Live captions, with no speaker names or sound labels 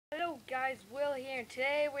guys, Will here, and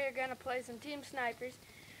today we're gonna play some Team Snipers,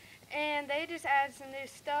 and they just added some new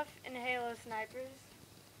stuff in Halo Snipers,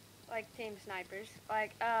 like Team Snipers,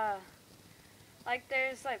 like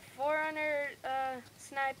there's like Forerunner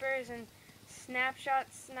snipers and Snapshot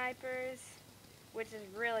snipers, which is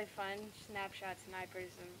really fun. Snapshot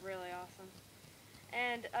snipers are really awesome,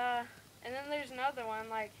 and then there's another one,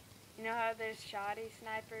 like, you know how there's shoddy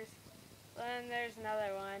snipers? Well, then there's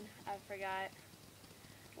another one, I forgot.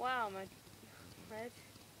 Wow, what?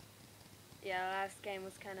 Yeah, last game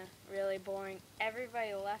was kind of really boring.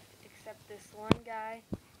 Everybody left except this one guy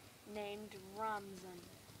named Ramzan.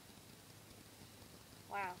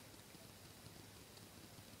 Wow.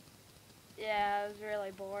 Yeah, it was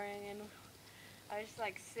really boring, and I was just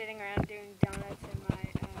like sitting around doing donuts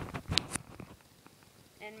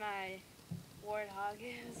in my warthog.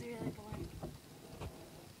 It was really boring.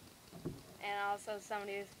 And also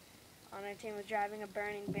somebody was on our team was driving a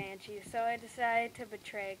burning Banshee, so I decided to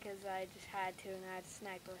betray because I just had to, and I had a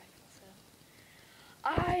sniper rifle, so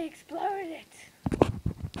I exploded it!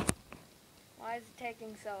 Why is it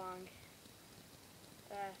taking so long?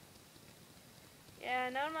 Yeah,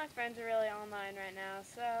 none of my friends are really online right now,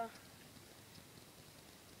 so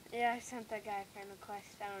yeah, I sent that guy a friend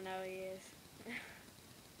request. I don't know who he is.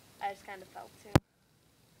 I just kind of felt to.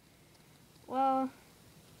 Well,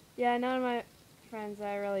 yeah, none of my friends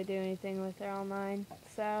I really do anything with are online,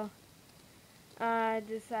 so I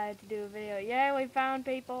decided to do a video. Yay, we found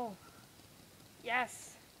people!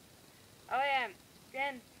 Yes! Oh yeah,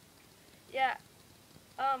 then, yeah,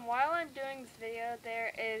 while I'm doing this video,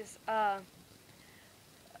 there is, a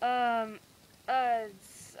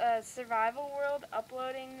survival world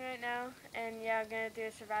uploading right now, and yeah, I'm gonna do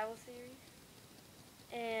a survival series,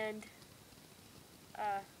 and,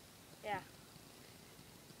 yeah.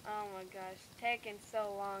 Oh my gosh, taking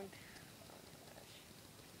so long. Oh my gosh.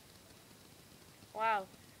 Wow.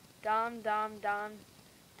 Dom, dom, dom,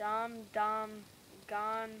 dom, dom,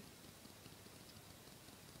 gone.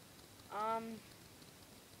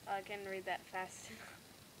 I can read that fast.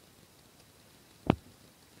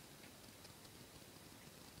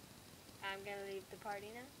 I'm gonna leave the party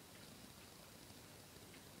now.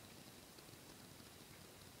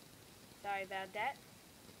 Sorry about that.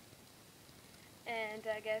 And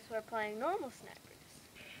I guess we're playing normal snipers.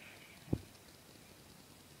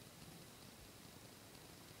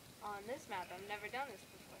 On this map, I've never done this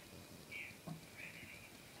before.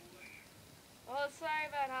 Well, sorry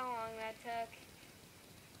about how long that took.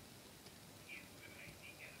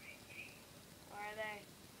 Where are they?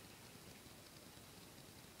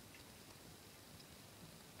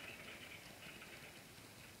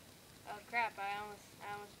 Oh crap, I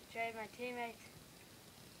almost betrayed my teammates.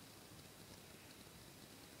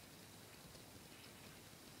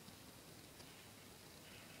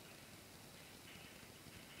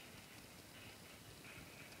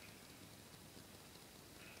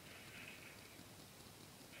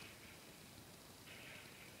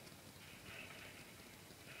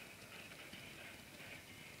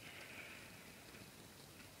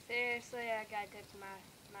 Seriously, that guy took my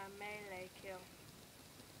melee kill.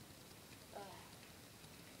 Ugh.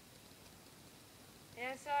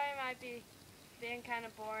 Yeah, sorry, it might be being kind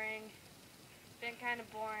of boring. Been kind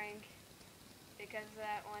of boring because of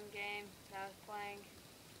that one game that I was playing.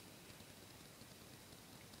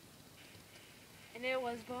 And it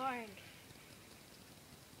was boring.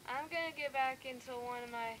 I'm gonna get back into one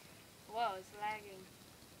of my, whoa, it's lagging.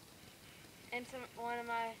 Into one of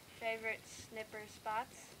my favorite snipper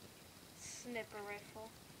spots. Snipper rifle.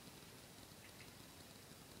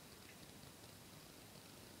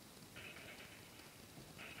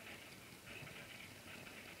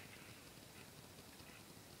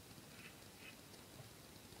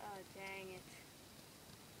 Oh, dang it.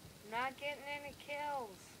 I'm not getting any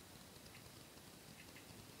kills.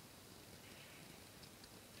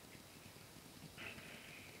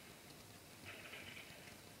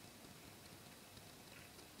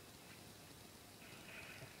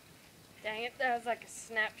 Dang it, that was like a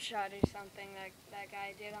snapshot or something that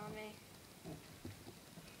guy did on me.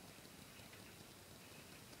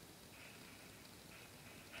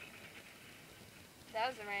 That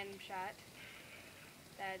was a random shot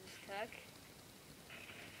that I just took.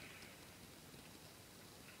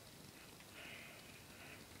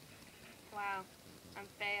 Wow, I'm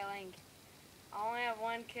failing. I only have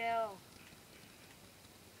one kill.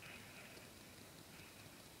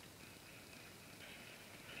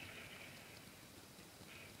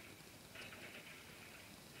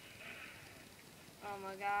 Oh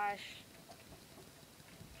my gosh.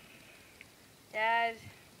 Yeah,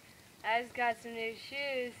 I just got some new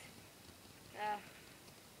shoes.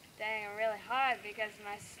 Dang, hot because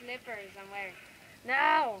my slippers I'm wearing.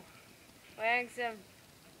 No! Wearing some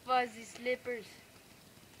fuzzy slippers.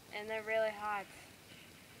 And they're really hot.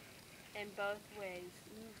 In both ways.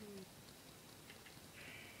 Mm-hmm.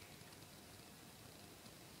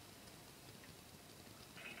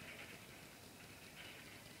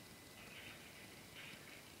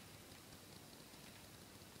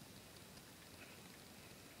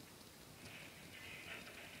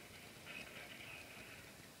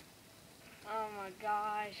 Oh my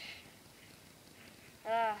gosh.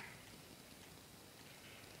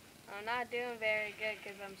 I'm not doing very good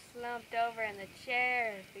because I'm slumped over in the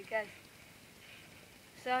chair because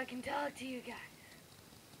so I can talk to you guys.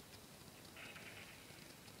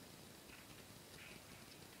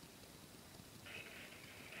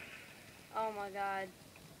 Oh my god.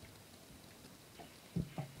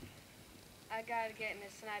 I gotta get in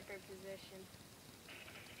a sniper position.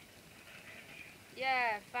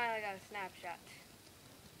 Yeah, I finally got a snapshot.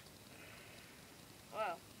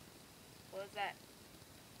 Whoa. What was that?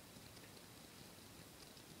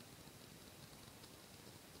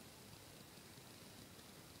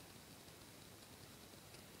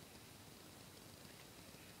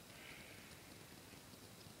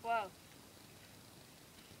 Whoa.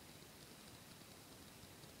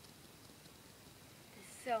 This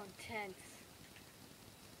is so intense.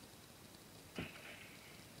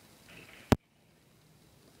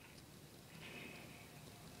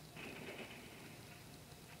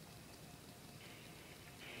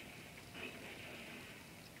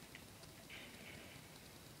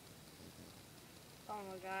 Oh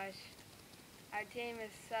my gosh. Our team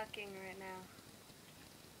is sucking right now.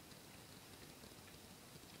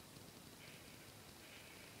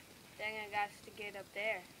 Dang, I got to get up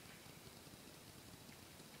there.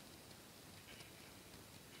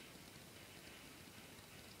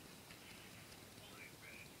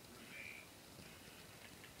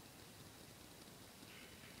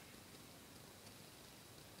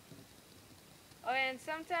 Oh, and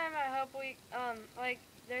sometime I hope we, like,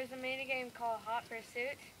 there's a mini game called Hot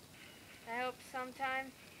Pursuit. I hope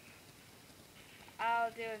sometime I'll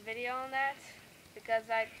do a video on that because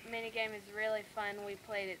that mini game is really fun. We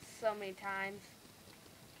played it so many times.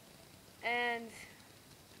 And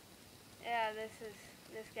yeah, this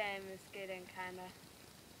game is getting kinda.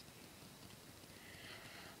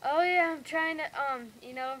 Oh yeah, I'm trying to,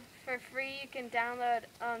 you know, for free you can download,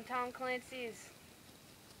 Tom Clancy's.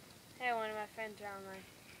 Hey, one of my friends are online.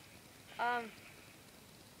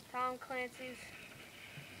 Tom Clancy's,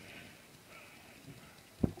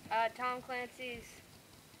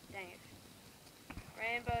 dang it,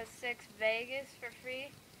 Rainbow Six Vegas for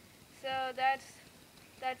free. So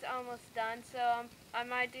that's almost done. So I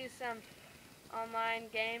might do some online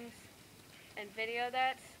games and video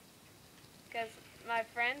that, because my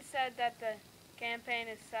friend said that the campaign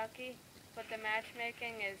is sucky, but the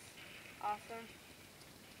matchmaking is awesome.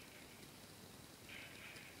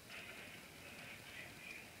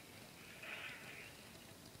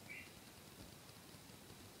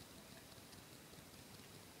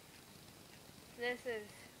 This is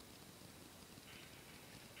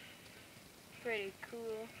pretty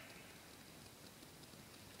cool.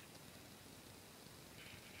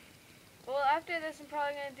 Well, after this I'm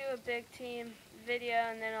probably going to do a big team video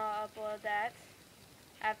and then I'll upload that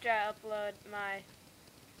after I upload my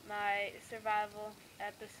survival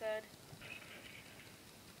episode.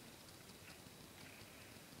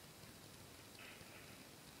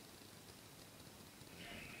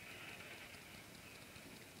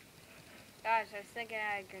 Gosh, I was thinking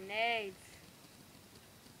I had grenades.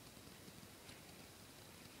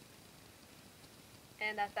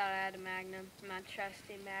 And I thought I had a Magnum, my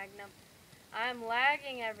trusty Magnum. I'm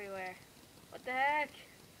lagging everywhere. What the heck?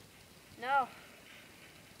 No.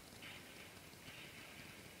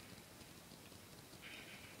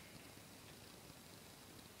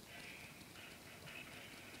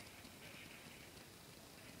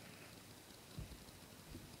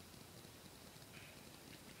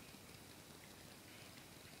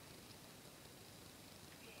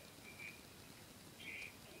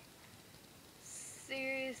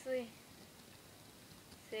 Seriously?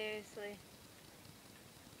 Seriously?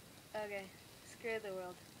 Okay, screw the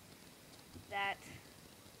world. That,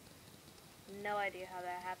 no idea how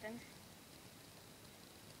that happened.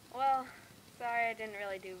 Well, sorry I didn't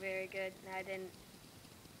really do very good. I didn't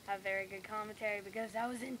have very good commentary because I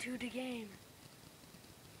was into the game.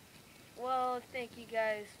 Well, thank you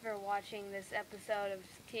guys for watching this episode of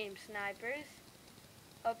Team Snipers.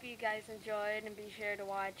 Hope you guys enjoyed and be sure to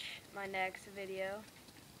watch my next video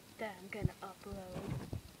that I'm gonna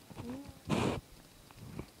upload.